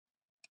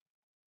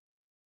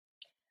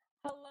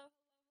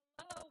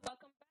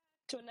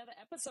to another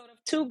episode of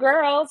Two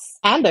Girls.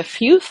 And a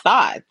few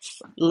thoughts.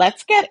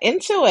 Let's get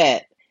into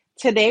it.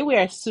 Today, we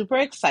are super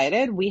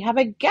excited. We have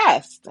a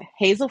guest,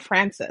 Hazel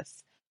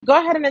Francis. Go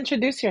ahead and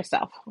introduce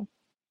yourself.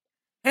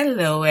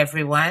 Hello,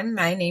 everyone.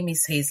 My name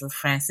is Hazel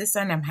Francis,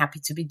 and I'm happy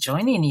to be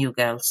joining you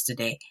girls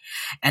today.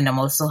 And I'm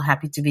also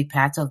happy to be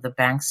part of the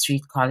Bank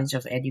Street College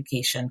of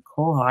Education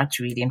cohort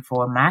reading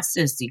for a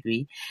master's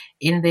degree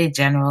in the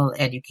General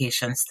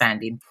Education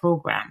Standing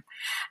Program.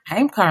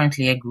 I'm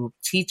currently a group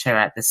teacher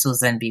at the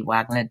Susan B.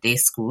 Wagner Day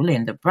School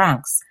in the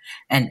Bronx,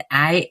 and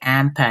I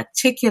am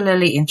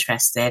particularly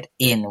interested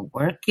in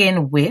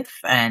working with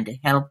and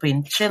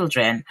helping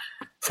children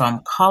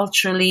from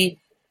culturally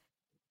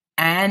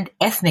and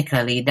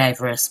ethnically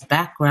diverse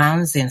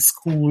backgrounds in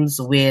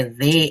schools where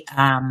they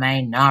are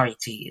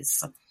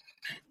minorities.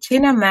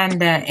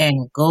 Chinamanda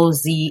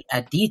Ngozi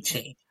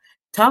Adichie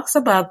talks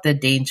about the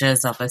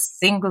dangers of a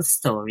single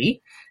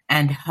story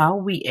and how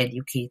we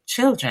educate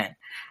children.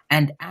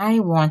 And I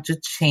want to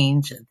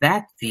change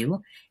that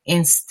view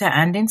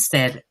and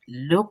instead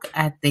look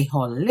at the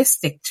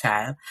holistic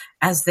child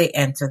as they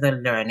enter the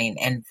learning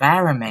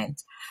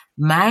environment.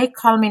 My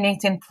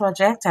culminating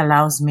project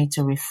allows me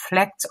to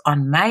reflect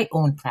on my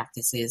own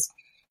practices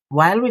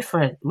while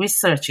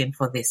researching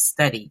for this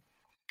study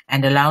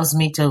and allows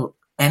me to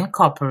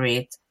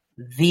incorporate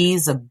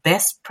these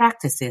best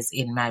practices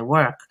in my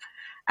work.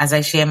 As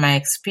I share my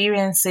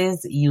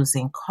experiences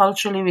using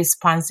culturally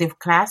responsive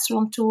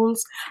classroom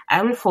tools,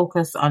 I will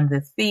focus on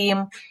the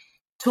theme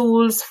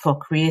Tools for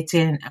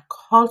Creating a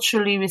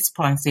Culturally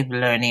Responsive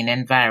Learning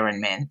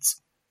Environment.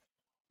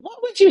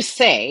 What would you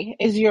say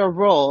is your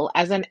role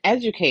as an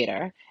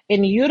educator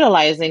in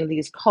utilizing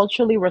these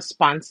culturally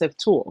responsive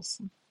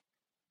tools?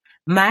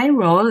 My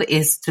role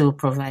is to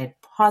provide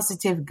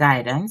positive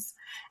guidance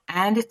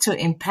and to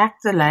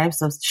impact the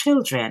lives of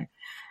children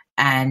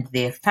and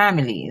their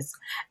families.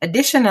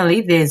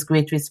 Additionally, there is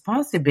great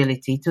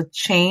responsibility to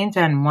change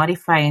and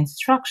modify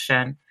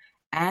instruction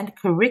and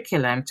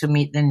curriculum to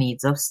meet the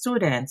needs of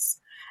students.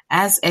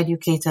 As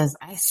educators,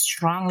 I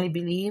strongly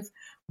believe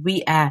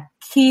we are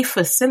key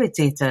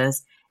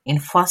facilitators in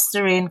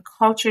fostering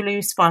culturally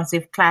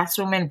responsive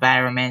classroom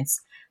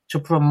environments to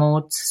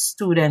promote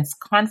students'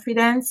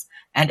 confidence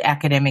and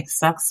academic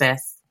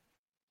success.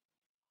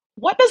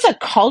 What does a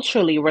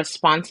culturally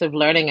responsive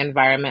learning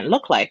environment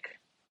look like?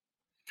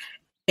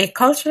 A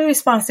culturally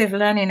responsive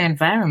learning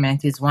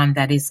environment is one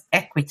that is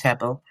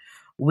equitable,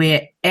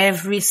 where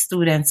every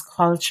student's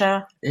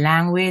culture,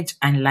 language,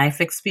 and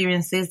life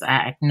experiences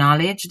are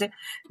acknowledged,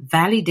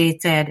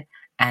 validated,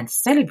 and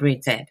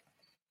celebrated,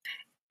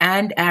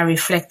 and are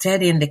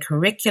reflected in the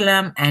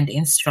curriculum and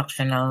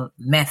instructional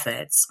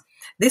methods.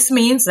 This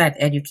means that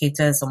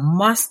educators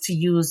must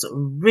use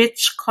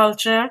rich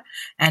culture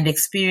and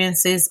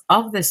experiences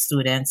of the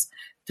students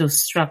to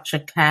structure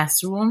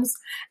classrooms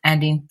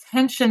and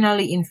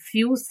intentionally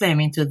infuse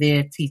them into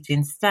their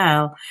teaching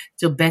style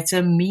to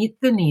better meet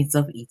the needs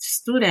of each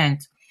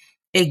student.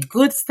 A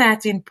good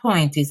starting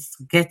point is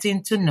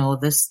getting to know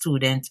the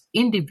student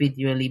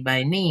individually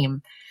by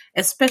name,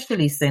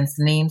 especially since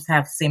names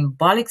have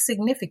symbolic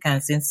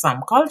significance in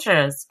some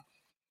cultures.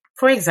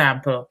 For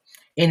example,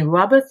 in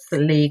Robert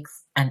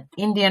Lake's An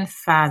Indian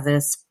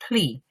Father's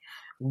Plea,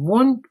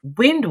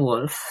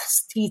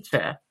 Windwolf's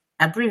teacher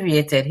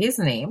abbreviated his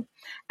name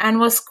and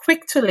was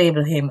quick to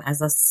label him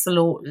as a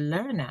slow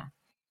learner.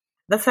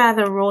 The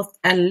father wrote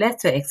a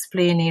letter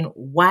explaining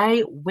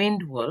why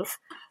Windwolf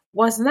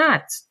was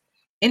not.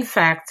 In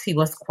fact, he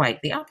was quite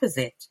the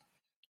opposite.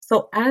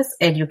 So, as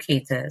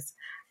educators,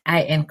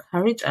 I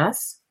encourage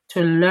us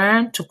to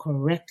learn to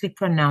correctly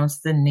pronounce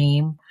the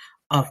name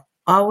of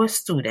our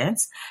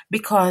students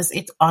because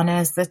it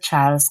honors the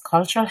child's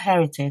cultural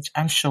heritage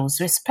and shows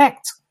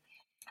respect.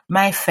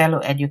 My fellow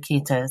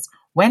educators,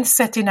 when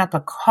setting up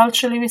a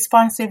culturally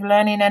responsive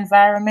learning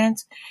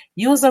environment,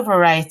 use a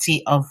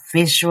variety of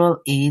visual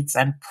aids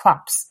and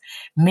props.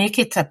 Make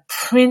it a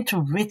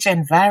print-rich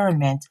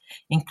environment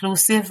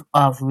inclusive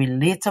of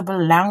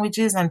relatable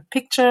languages and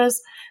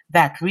pictures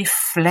that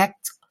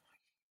reflect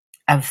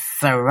a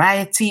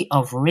variety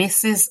of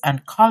races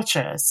and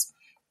cultures.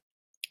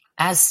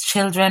 As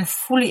children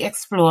fully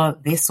explore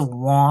this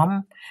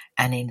warm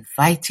and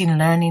inviting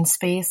learning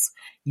space,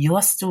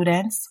 your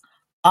students,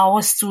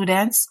 our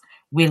students,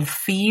 will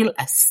feel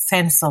a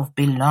sense of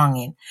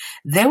belonging.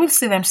 They will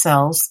see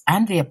themselves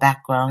and their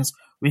backgrounds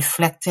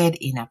reflected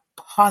in a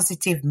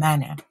positive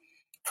manner.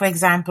 For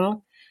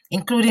example,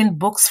 including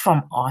books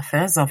from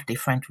authors of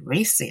different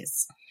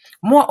races.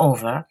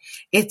 Moreover,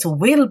 it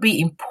will be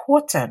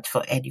important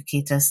for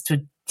educators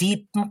to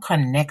deepen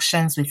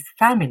connections with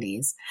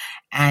families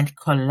and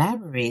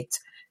collaborate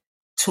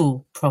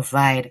to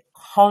provide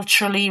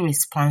culturally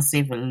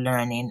responsive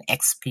learning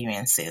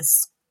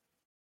experiences.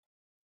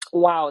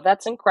 Wow,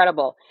 that's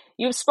incredible.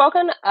 You've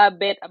spoken a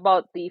bit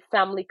about the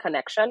family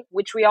connection,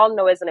 which we all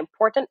know is an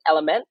important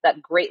element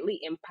that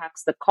greatly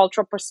impacts the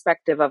cultural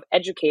perspective of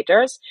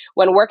educators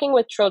when working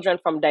with children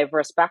from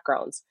diverse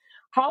backgrounds.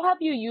 How have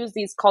you used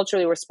these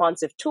culturally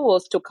responsive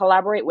tools to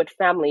collaborate with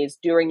families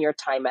during your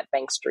time at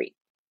Bank Street?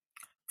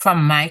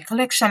 From my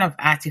collection of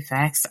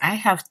artifacts, I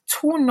have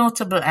two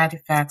notable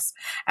artifacts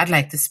I'd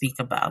like to speak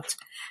about.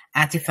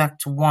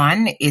 Artifact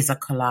one is a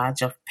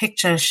collage of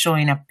pictures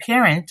showing a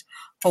parent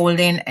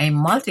holding a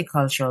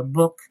multicultural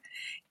book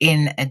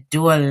in a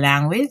dual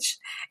language,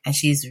 and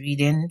she's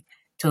reading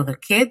to the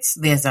kids.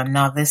 There's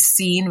another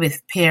scene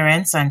with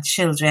parents and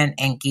children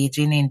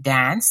engaging in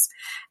dance,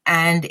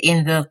 and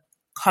in the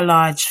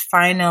collage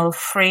final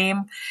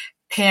frame,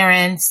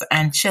 parents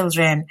and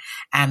children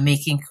are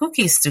making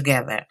cookies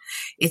together.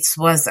 It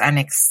was an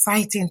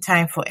exciting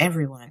time for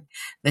everyone,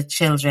 the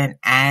children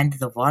and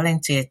the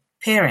volunteer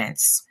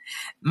parents.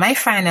 My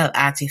final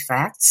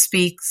artifact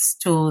speaks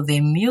to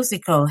the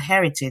musical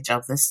heritage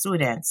of the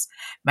students.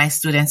 My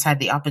students had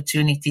the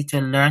opportunity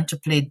to learn to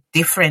play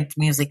different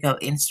musical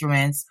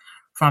instruments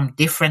from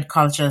different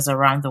cultures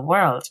around the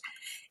world.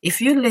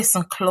 If you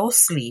listen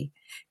closely,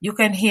 you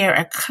can hear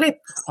a clip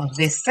of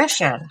this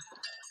session.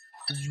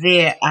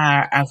 There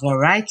are a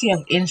variety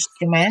of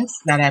instruments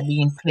that are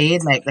being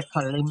played, like the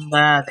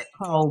kalimba, the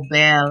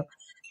cowbell,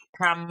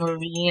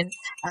 tambourine.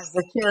 As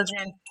the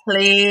children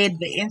played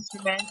the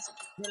instruments,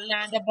 they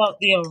learned about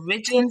the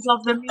origins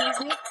of the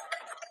music.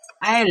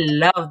 I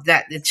love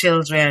that the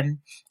children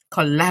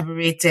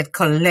collaborated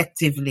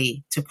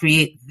collectively to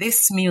create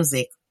this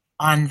music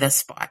on the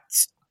spot.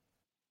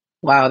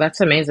 Wow,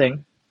 that's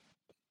amazing.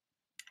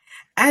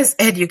 As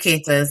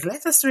educators,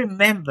 let us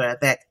remember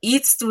that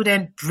each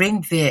student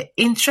brings their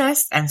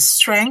interests and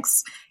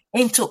strengths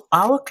into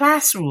our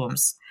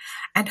classrooms.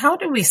 And how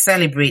do we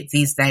celebrate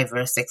these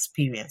diverse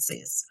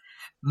experiences?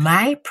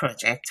 My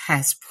project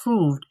has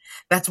proved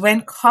that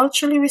when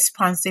culturally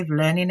responsive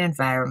learning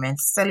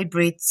environments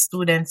celebrate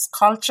students'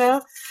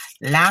 culture,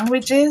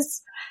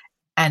 languages,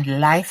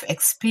 and life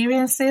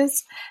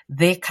experiences,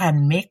 they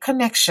can make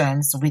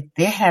connections with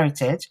their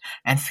heritage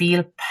and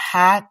feel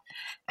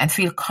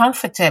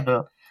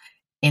comfortable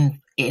in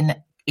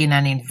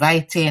an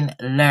inviting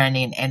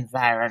learning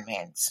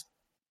environment.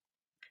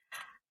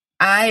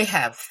 I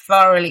have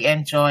thoroughly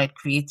enjoyed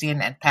creating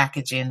and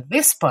packaging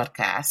this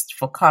podcast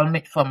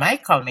for my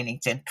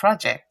culminating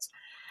project.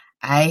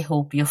 I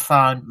hope you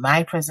found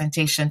my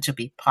presentation to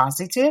be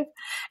positive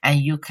and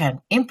you can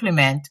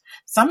implement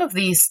some of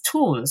these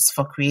tools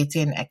for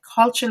creating a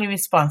culturally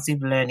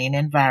responsive learning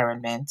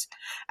environment.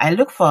 I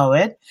look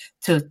forward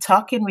to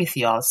talking with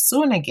you all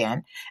soon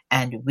again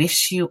and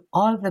wish you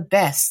all the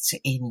best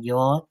in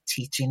your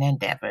teaching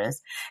endeavors.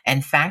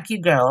 And thank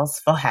you,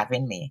 girls, for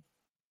having me.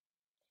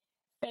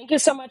 Thank you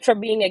so much for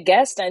being a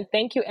guest, and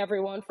thank you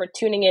everyone for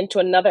tuning in to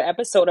another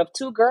episode of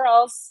Two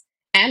Girls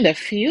And a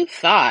few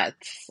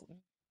thoughts.